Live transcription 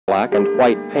Black and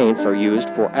white paints are used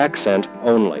for accent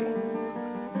only.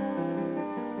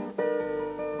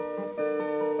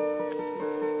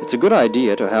 It's a good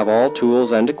idea to have all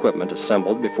tools and equipment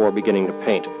assembled before beginning to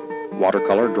paint.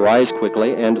 Watercolor dries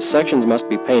quickly, and sections must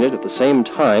be painted at the same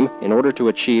time in order to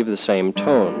achieve the same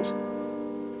tones.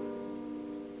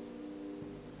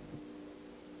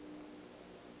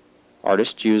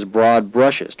 Artists use broad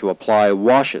brushes to apply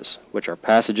washes, which are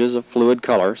passages of fluid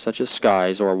color such as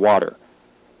skies or water.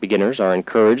 Beginners are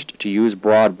encouraged to use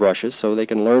broad brushes so they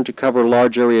can learn to cover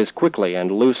large areas quickly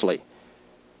and loosely.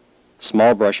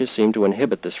 Small brushes seem to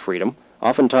inhibit this freedom.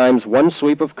 Oftentimes, one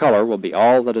sweep of color will be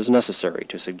all that is necessary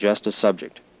to suggest a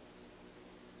subject.